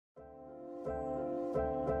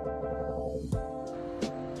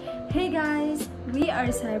Hey guys! We are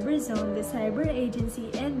CyberZone, the cyber agency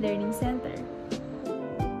and learning center.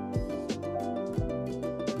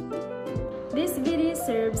 This video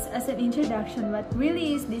serves as an introduction what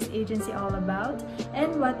really is this agency all about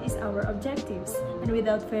and what is our objectives. And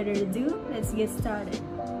without further ado, let's get started.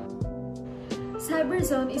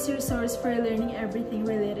 CyberZone is your source for learning everything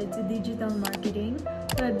related to digital marketing,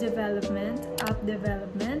 web development, app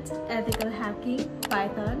development, ethical hacking,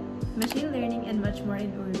 Python, machine learning, and much more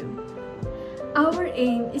in Urdu. Our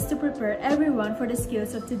aim is to prepare everyone for the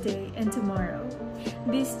skills of today and tomorrow.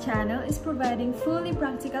 This channel is providing fully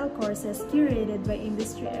practical courses curated by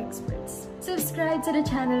industry experts. Subscribe to the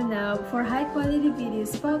channel now for high-quality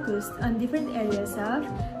videos focused on different areas of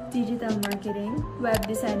digital marketing, web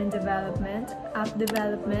design and development, app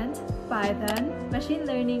development, Python, machine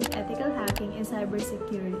learning, ethical hacking, and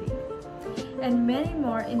cybersecurity, and many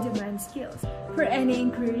more in-demand skills. For any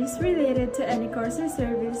inquiries related to any course or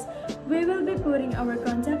service, we will be putting our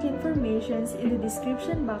contact information in the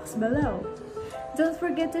description box below. Don't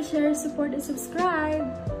forget to share, support, and subscribe!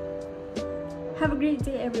 Have a great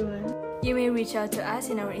day, everyone! You may reach out to us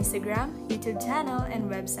in our Instagram, YouTube channel,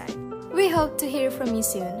 and website. We hope to hear from you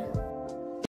soon.